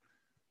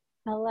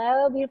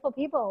Hello, beautiful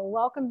people.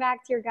 Welcome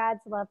back to your Guides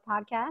to Love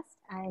podcast.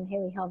 I'm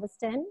Haley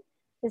Helveston.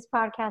 This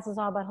podcast is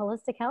all about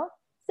holistic health,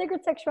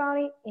 sacred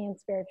sexuality, and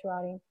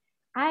spirituality.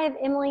 I have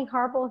Emily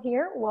Harple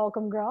here.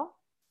 Welcome, girl.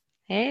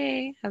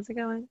 Hey, how's it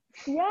going?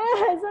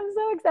 Yes, I'm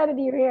so excited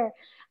you're here.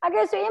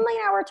 Okay, so Emily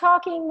and I were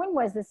talking. When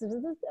was this?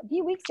 Was this a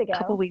few weeks A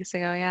couple ago? weeks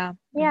ago, yeah.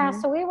 Yeah,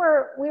 so we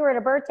were at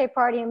a birthday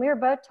party and we were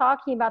both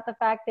talking about the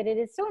fact that it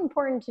is so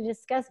important to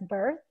discuss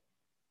birth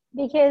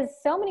because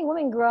so many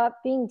women grow up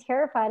being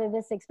terrified of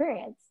this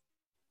experience.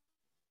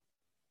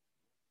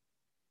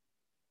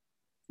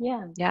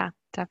 Yeah. Yeah,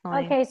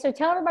 definitely. Okay, so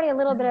tell everybody a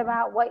little bit Yeah.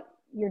 about what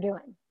you're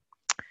doing.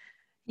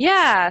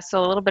 Yeah,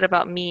 so a little bit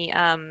about me.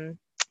 My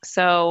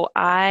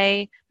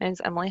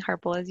name's Emily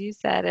Harple, as you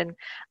said, and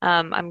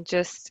I'm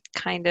just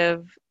kind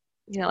of,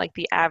 like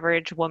the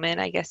average woman,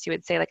 I guess you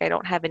would say. Like I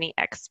don't have any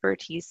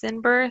expertise in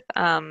birth,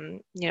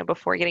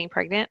 before getting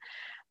pregnant,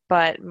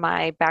 but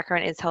my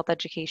background is health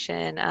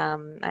education. I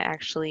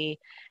actually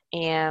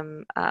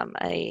am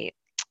a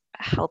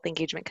health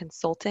engagement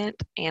consultant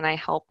and I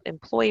help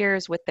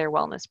employers with their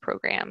wellness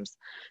programs.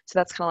 So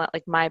that's kind of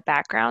like my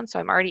background. So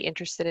I'm already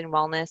interested in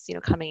wellness,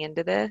 coming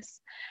into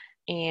this.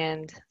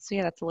 And so,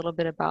 yeah, that's a little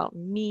bit about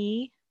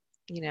me,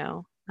 you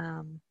know.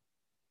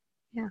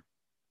 Yeah.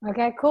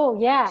 Okay,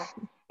 cool. Yeah.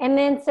 And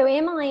then so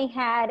Emily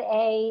had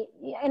I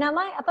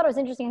thought it was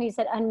interesting how you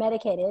said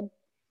unmedicated.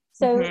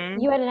 So hmm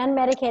you had an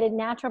unmedicated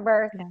natural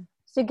birth. Yeah.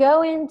 So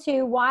go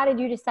into why did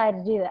you decide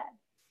to do that?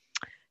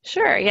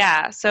 Sure.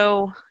 Yeah.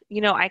 So,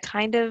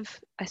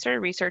 I started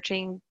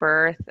researching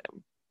birth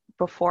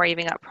before I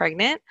even got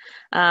pregnant,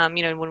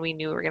 when we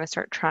knew we were going to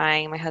start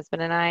trying, my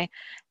husband and I.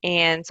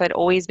 And so I'd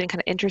always been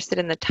kind of interested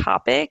in the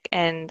topic,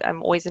 and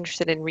I'm always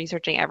interested in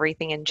researching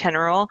everything in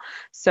general.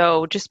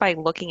 So just by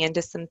looking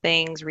into some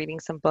things, reading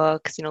some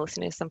books,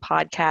 listening to some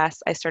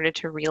podcasts, I started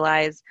to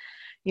realize,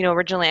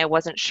 originally I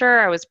wasn't sure.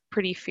 I was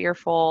pretty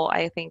fearful,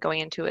 I think, going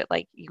into it,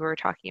 like you were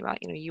talking about,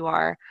 you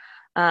are.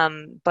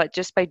 But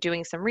just by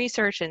doing some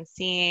research and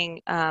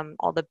seeing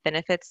all the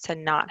benefits to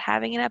not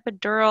having an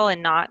epidural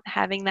and not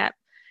having that,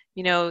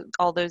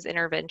 all those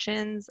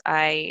interventions,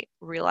 I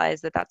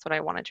realized that that's what I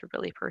wanted to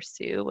really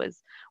pursue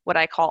was what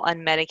I call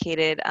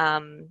unmedicated.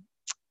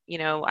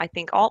 I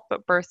think all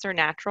but births are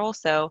natural,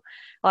 so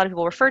a lot of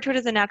people refer to it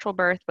as a natural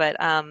birth, but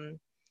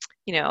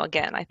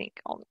again, I think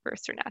all the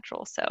births are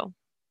natural. So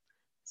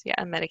yeah,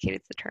 unmedicated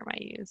is the term I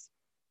use.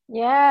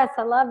 Yes,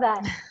 I love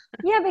that.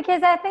 Yeah,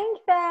 because I think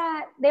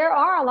that there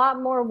are a lot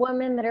more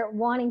women that are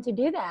wanting to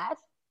do that,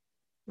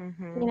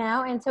 hmm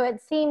and so it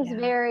seems Yeah.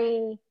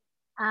 very,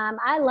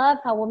 I love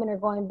how women are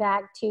going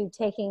back to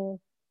taking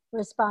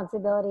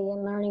responsibility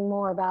and learning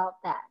more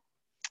about that.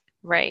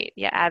 Right.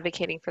 Yeah,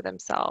 advocating for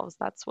themselves.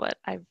 That's what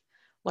I've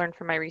learned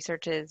from my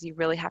research is you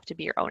really have to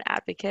be your own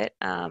advocate,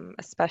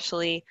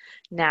 especially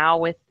now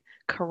with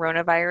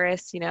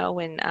coronavirus,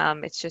 when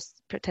it's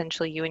just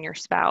potentially you and your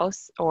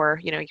spouse or,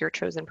 your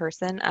chosen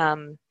person.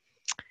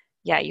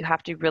 Yeah, you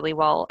have to be really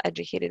well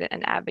educated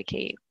and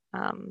advocate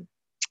um,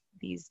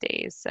 these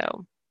days.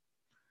 So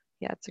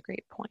yeah, it's a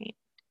great point.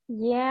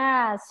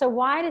 Yeah. So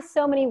why do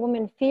so many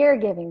women fear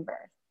giving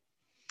birth?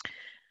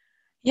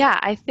 Yeah,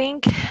 I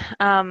think,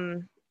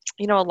 um,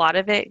 a lot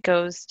of it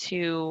goes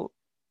to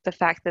the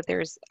fact that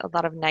there's a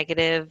lot of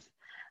negative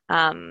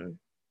um,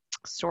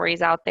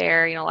 stories out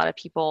there. A lot of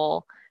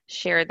people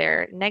share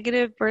their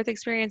negative birth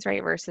experience,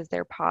 right, versus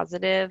their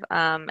positive.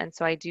 And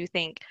so I do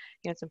think,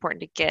 it's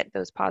important to get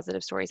those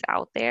positive stories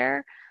out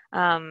there.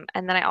 And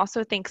then I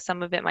also think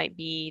some of it might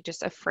be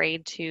just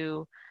afraid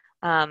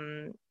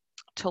um,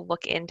 to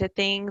look into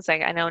things.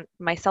 Like I know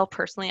myself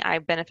personally, I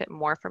benefit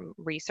more from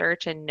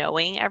research and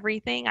knowing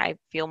everything. I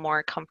feel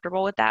more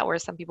comfortable with that,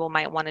 whereas some people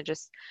might want to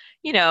just,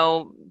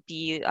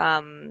 be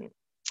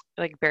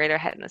like bury their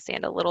head in the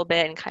sand a little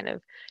bit and kind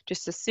of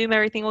just assume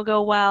everything will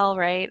go well,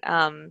 right?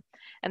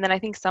 And then I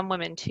think some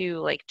women too,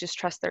 like just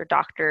trust their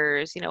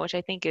doctors, which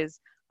I think is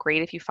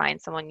great if you find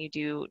someone you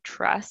do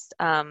trust,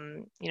 a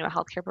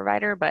healthcare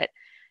provider, but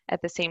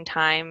at the same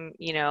time,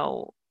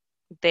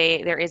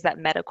 there is that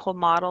medical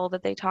model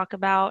that they talk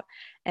about,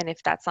 and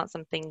if that's not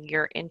something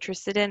you're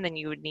interested in, then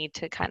you would need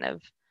to kind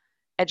of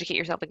educate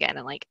yourself again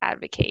and like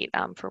advocate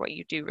for what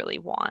you do really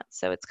want.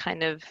 So it's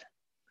kind of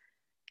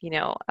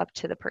up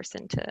to the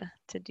person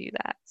to do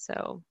that.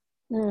 So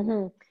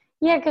Mm-hmm.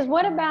 Yeah, because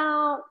what yeah.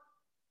 about,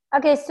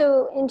 okay,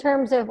 so in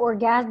terms of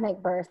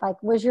orgasmic birth,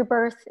 like was your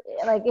birth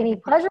like any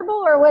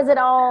pleasurable or was it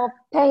all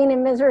pain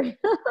and misery?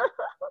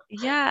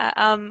 Yeah,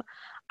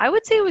 I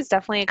would say it was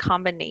definitely a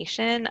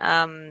combination.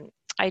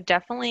 I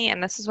definitely,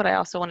 and this is what I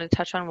also wanted to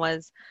touch on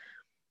was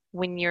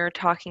when you're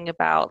talking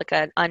about like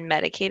an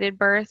unmedicated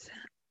birth,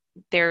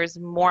 there's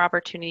more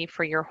opportunity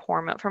for your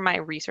hormone. From my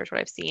research, what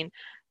I've seen,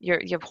 you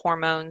have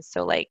hormones,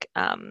 so like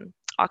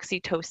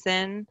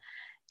oxytocin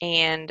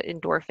and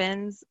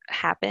endorphins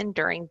happen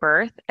during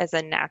birth as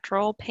a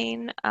natural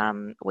pain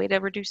way to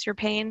reduce your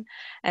pain.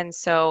 And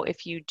so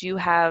if you do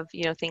have,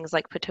 things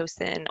like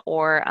Pitocin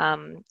or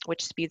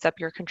which speeds up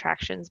your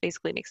contractions,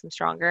 basically makes them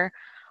stronger,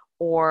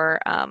 or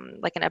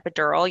like an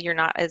epidural, you're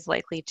not as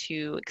likely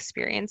to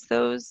experience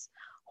those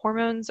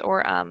hormones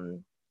or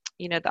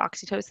the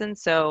oxytocin.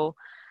 So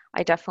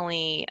I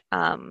definitely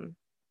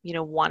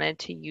wanted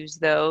to use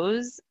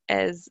those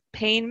as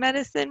pain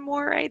medicine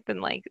more, right, than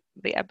like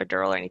the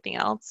epidural or anything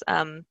else.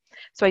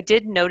 So I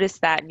did notice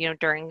that,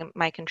 during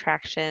my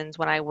contractions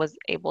when I was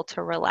able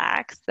to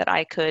relax, that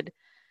I could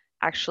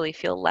actually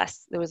feel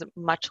less, there was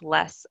much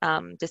less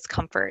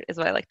discomfort is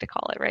what I like to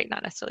call it, right?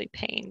 Not necessarily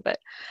pain, but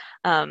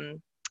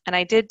and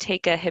I did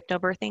take a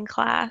hypnobirthing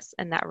class,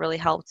 and that really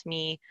helped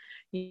me,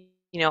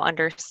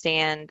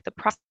 understand the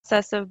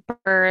process of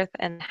birth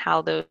and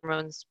how those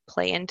hormones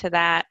play into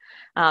that.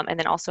 And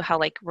then also how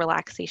like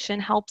relaxation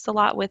helps a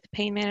lot with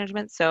pain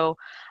management. So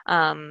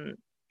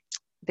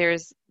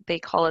they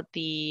call it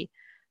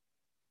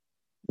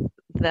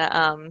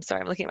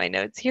sorry, I'm looking at my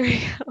notes here.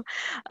 We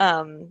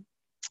go.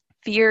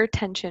 Fear,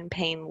 tension,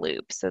 pain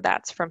loop. So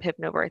that's from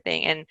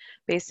hypnobirthing. And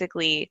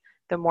basically,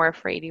 the more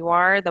afraid you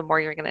are, the more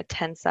you're going to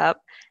tense up,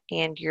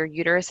 and your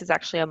uterus is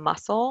actually a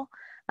muscle.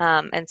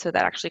 And so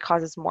that actually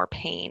causes more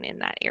pain in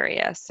that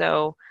area.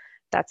 So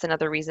that's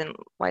another reason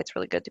why it's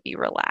really good to be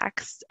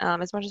relaxed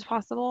as much as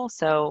possible.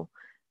 So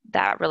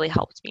that really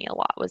helped me a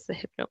lot, was the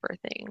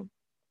hypnobirthing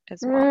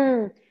as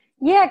well.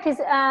 Yeah, because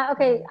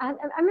okay, I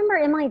remember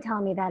Emily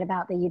telling me that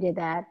about that you did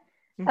that.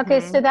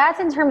 Okay, so Mm-hmm. that's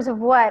in terms of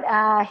what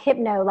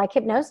like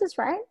hypnosis,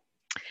 right?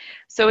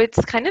 So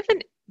it's kind of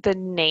the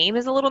name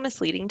is a little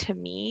misleading to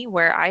me,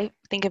 where I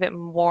think of it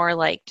more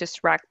like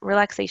just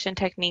relaxation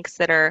techniques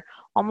that are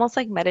almost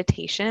like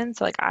meditation.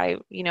 So like I,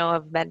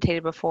 have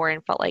meditated before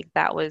and felt like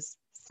that was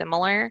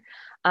similar.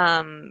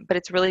 But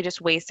it's really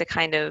just ways to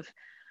kind of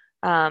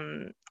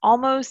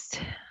almost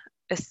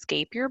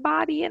escape your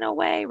body in a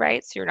way,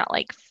 right? So you're not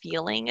like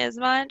feeling as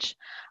much,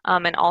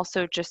 and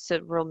also just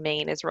to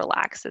remain as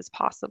relaxed as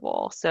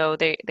possible. So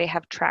they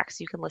have tracks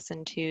you can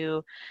listen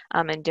to,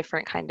 and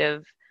different kind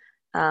of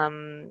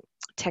um,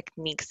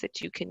 techniques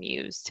that you can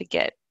use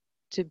to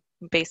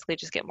basically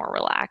just get more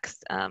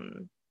relaxed.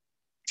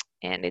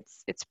 And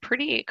it's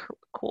pretty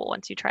cool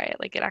once you try it.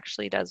 Like it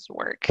actually does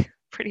work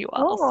pretty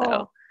well. So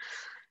Cool.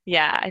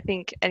 yeah, I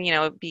think, and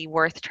it'd be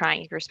worth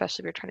trying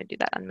especially if you're trying to do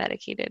that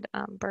unmedicated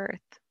birth.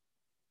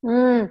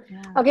 Mm.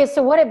 Yeah. Okay,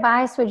 so what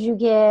advice would you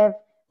give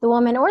the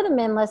woman or the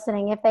men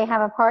listening if they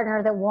have a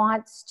partner that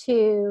wants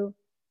to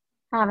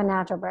have a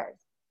natural birth?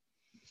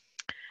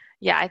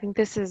 Yeah, I think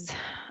this is,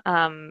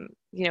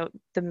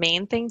 the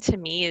main thing to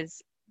me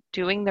is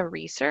doing the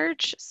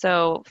research.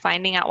 So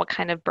finding out what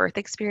kind of birth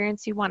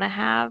experience you want to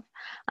have.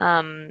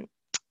 Um,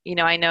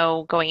 I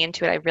know going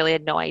into it, I really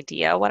had no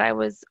idea what I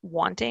was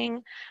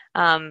wanting.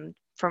 From,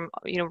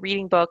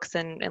 reading books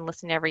and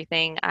listening to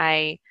everything,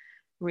 I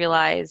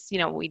realized,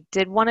 we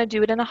did want to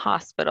do it in a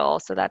hospital.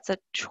 So that's a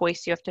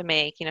choice you have to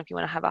make, if you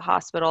want to have a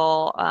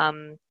hospital,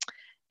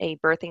 a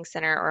birthing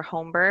center, or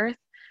home birth.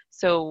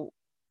 So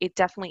it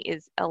definitely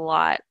is a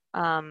lot.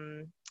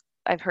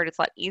 I've heard it's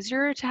a lot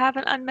easier to have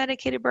an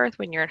unmedicated birth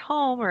when you're at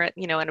home or at,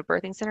 in a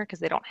birthing center, because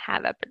they don't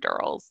have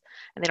epidurals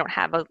and they don't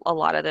have a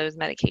lot of those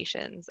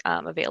medications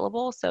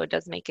available. So it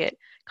does make it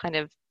kind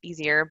of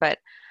easier.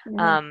 Mhm.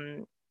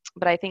 Um,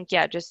 but I think,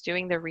 yeah, just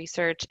doing the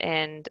research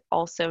and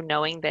also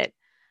knowing that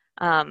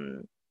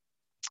um,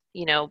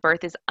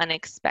 birth is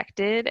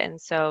unexpected.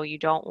 And so you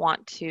don't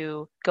want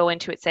to go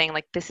into it saying,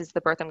 like, this is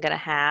the birth I'm going to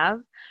have,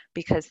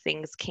 because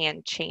things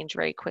can change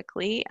very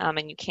quickly,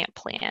 and you can't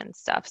plan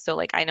stuff. So,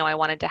 like, I know I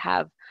wanted to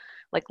have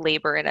like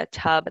labor in a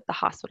tub at the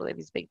hospital. They have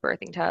these big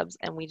birthing tubs,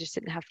 and we just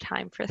didn't have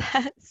time for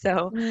that.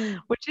 So, Mm.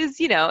 which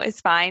is,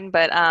 is fine.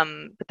 But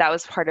that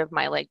was part of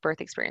my like birth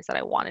experience that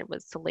I wanted,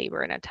 was to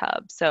labor in a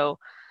tub. So,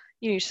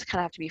 you just kind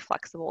of have to be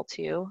flexible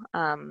too.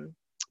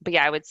 But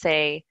yeah, I would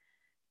say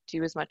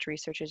do as much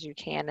research as you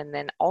can. And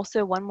then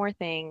also one more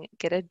thing,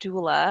 get a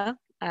doula.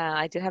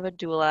 I did have a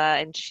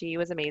doula, and she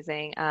was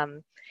amazing.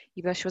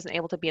 Even though she wasn't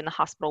able to be in the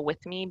hospital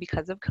with me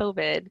because of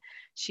COVID,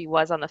 she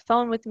was on the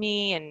phone with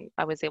me, and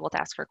I was able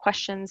to ask her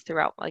questions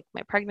throughout like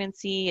my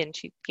pregnancy, and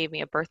she gave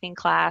me a birthing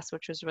class,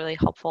 which was really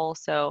helpful.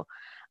 So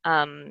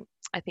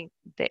I think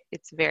that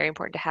it's very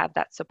important to have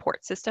that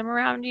support system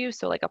around you.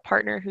 So like a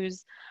partner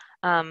who's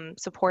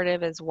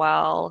supportive as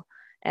well,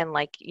 and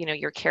like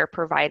your care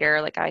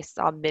provider. Like I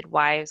saw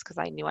midwives because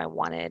I knew I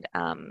wanted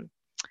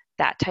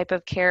that type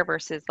of care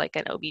versus like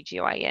an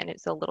OBGYN.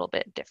 It's a little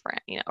bit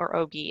different, or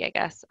OB, I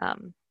guess.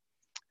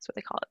 That's what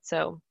they call it.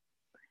 So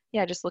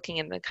yeah, just looking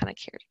in the kind of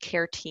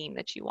care team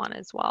that you want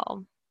as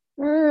well.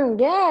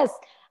 Yes,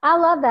 I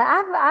love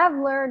that. I've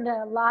learned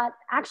a lot.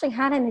 Actually,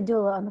 had an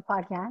doula on the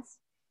podcast.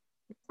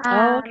 Oh,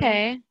 Um,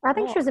 okay. I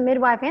think she Cool. was a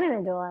midwife and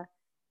an doula.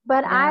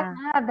 But I Yeah.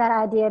 love that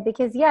idea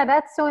because, yeah,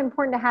 that's so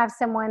important to have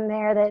someone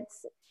there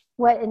that's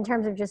what in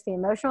terms of just the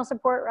emotional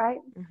support, right?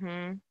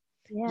 Hmm.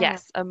 Yeah.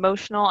 Yes,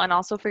 emotional, and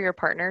also for your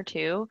partner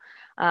too.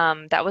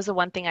 That was the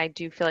one thing I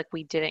do feel like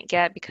we didn't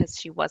get because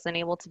she wasn't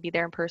able to be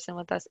there in person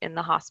with us in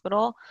the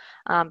hospital.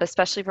 But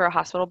especially for a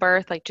hospital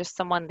birth, like just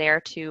someone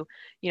there to,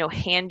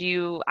 hand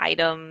you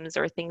items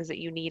or things that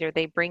you need, or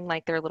they bring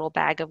like their little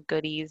bag of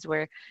goodies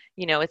where,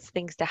 it's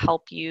things to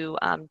help you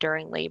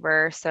during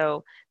labor.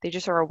 So they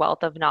just are a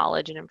wealth of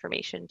knowledge and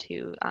information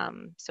too.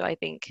 So I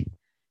think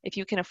if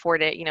you can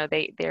afford it,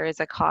 there is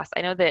a cost.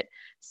 I know that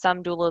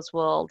some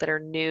doulas that are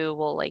new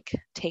will like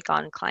take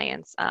on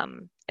clients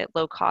at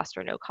low cost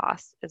or no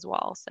cost as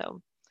well.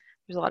 So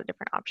there's a lot of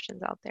different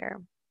options out there.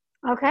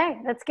 Okay,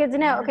 that's good to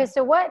know. Yeah. Okay,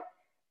 so what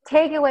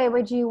takeaway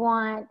would you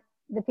want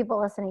the people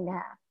listening to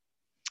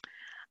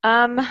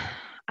have?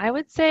 I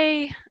would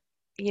say,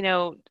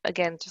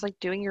 again, just like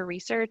doing your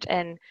research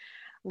and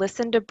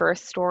listen to birth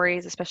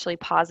stories, especially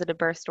positive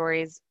birth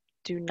stories.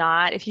 Do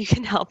not, if you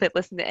can help it,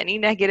 listen to any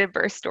negative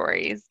birth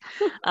stories.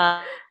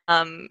 If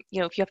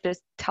you have to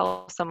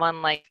tell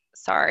someone like,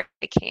 sorry,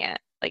 I can't,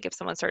 like if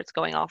someone starts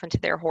going off into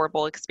their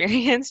horrible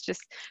experience,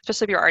 just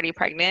especially if you're already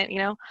pregnant,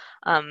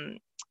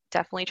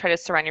 definitely try to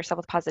surround yourself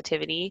with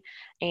positivity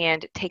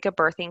and take a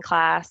birthing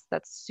class.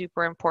 That's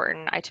super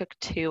important. I took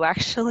two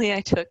actually. I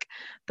took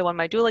the one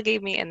my doula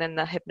gave me and then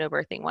the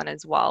hypnobirthing one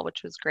as well,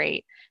 which was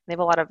great. They have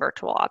a lot of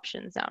virtual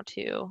options now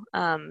too.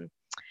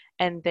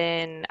 And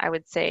then I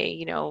would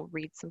say,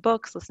 read some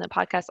books, listen to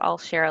podcasts. I'll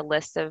share a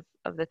list of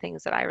the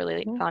things that I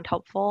really found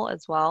helpful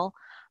as well.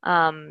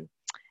 And,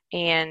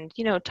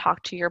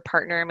 talk to your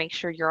partner, make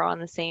sure you're on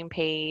the same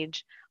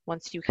page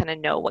once you kind of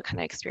know what kind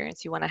of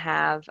experience you want to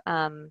have.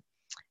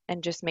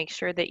 And just make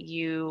sure that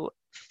you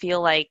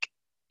feel like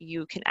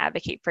you can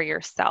advocate for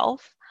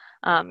yourself.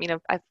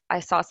 I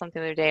saw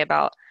something the other day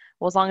about,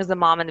 well, as long as the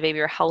mom and the baby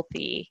are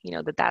healthy,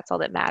 that's all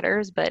that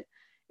matters. But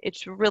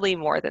it's really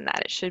more than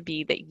that. It should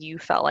be that you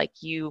felt like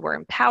you were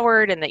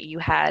empowered and that you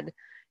had,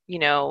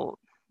 the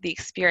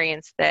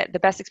experience the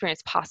best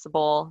experience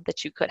possible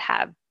that you could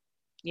have,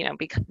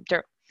 because,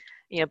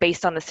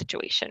 based on the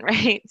situation,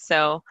 right?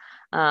 So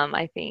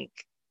I think,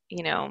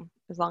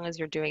 as long as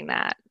you're doing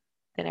that,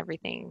 then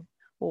everything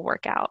will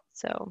work out.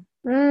 So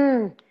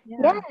Yeah. yeah.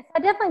 Yes, I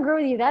definitely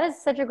agree with you. That is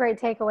such a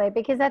great takeaway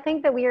because I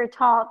think that we are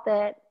taught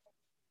that,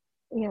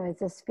 it's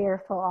this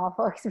fearful,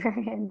 awful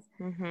experience.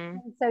 Mm-hmm.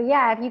 So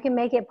yeah, if you can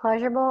make it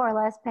pleasurable or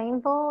less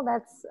painful,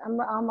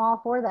 I'm all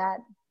for that.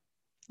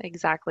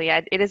 Exactly.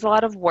 It is a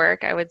lot of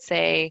work. I would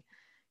say,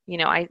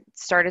 I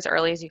start as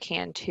early as you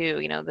can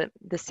too.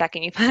 The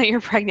second you find out you're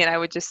pregnant, I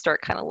would just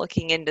start kind of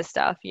looking into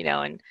stuff,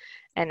 and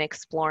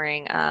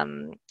exploring.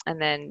 And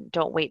then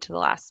don't wait to the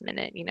last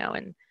minute,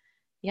 and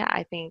yeah,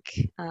 I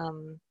think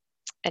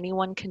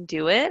anyone can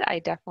do it. I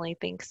definitely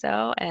think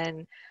so.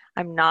 And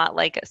I'm not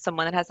like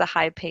someone that has a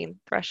high pain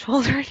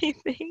threshold or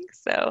anything.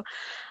 So,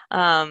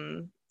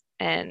 um,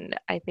 and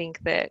I think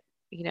that,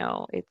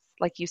 it's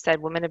like you said,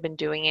 women have been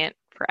doing it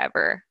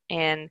forever.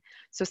 And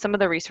so some of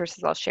the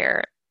resources I'll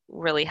share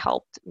really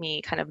helped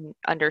me kind of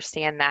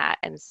understand that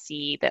and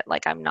see that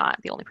like I'm not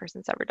the only person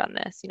that's ever done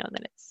this,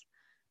 that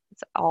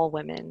it's all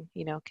women,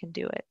 can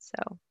do it.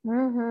 So,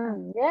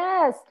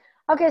 Yes.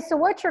 Okay, so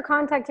what's your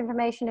contact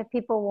information if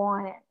people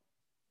want it?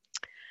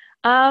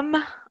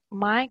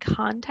 my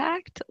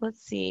contact,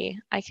 let's see,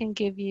 I can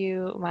give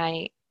you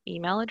my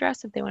email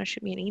address if they want to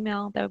shoot me an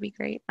email. That would be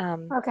great.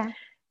 Okay.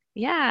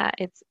 Yeah,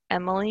 it's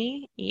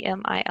Emily,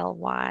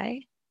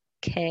 Emily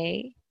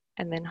K,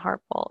 and then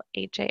Harple,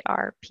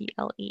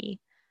 Harple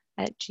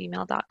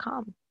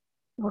 @gmail.com.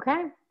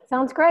 Okay.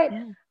 Sounds great.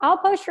 Yeah, I'll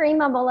post your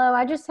email below.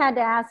 I just had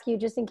to ask you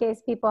just in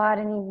case people had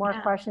any more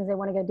yeah, questions they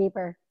want to go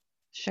deeper.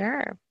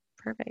 sure.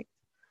 Perfect.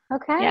 Yeah,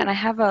 Okay. and I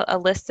have a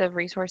list of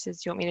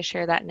resources. Do you want me to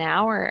share that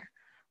now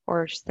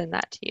or send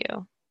that to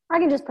you? I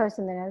can just post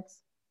in the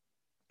notes.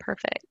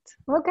 Perfect.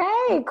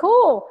 Okay,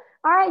 cool.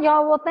 All right,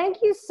 y'all. Well, thank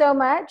you so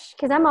much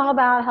because I'm all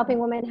about helping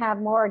women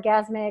have more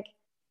orgasmic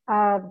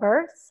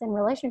births and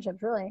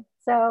relationships, really.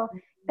 So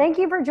thank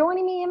you for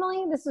joining me,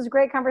 Emily. This was a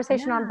great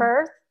conversation on Yeah,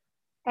 birth.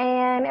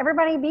 And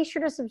everybody, be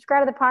sure to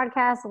subscribe to the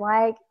podcast,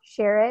 like,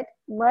 share it.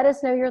 Let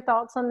us know your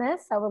thoughts on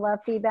this. I would love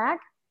feedback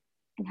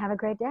and have a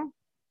great day.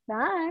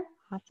 Bye.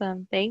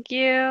 awesome. Thank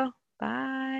you. Bye.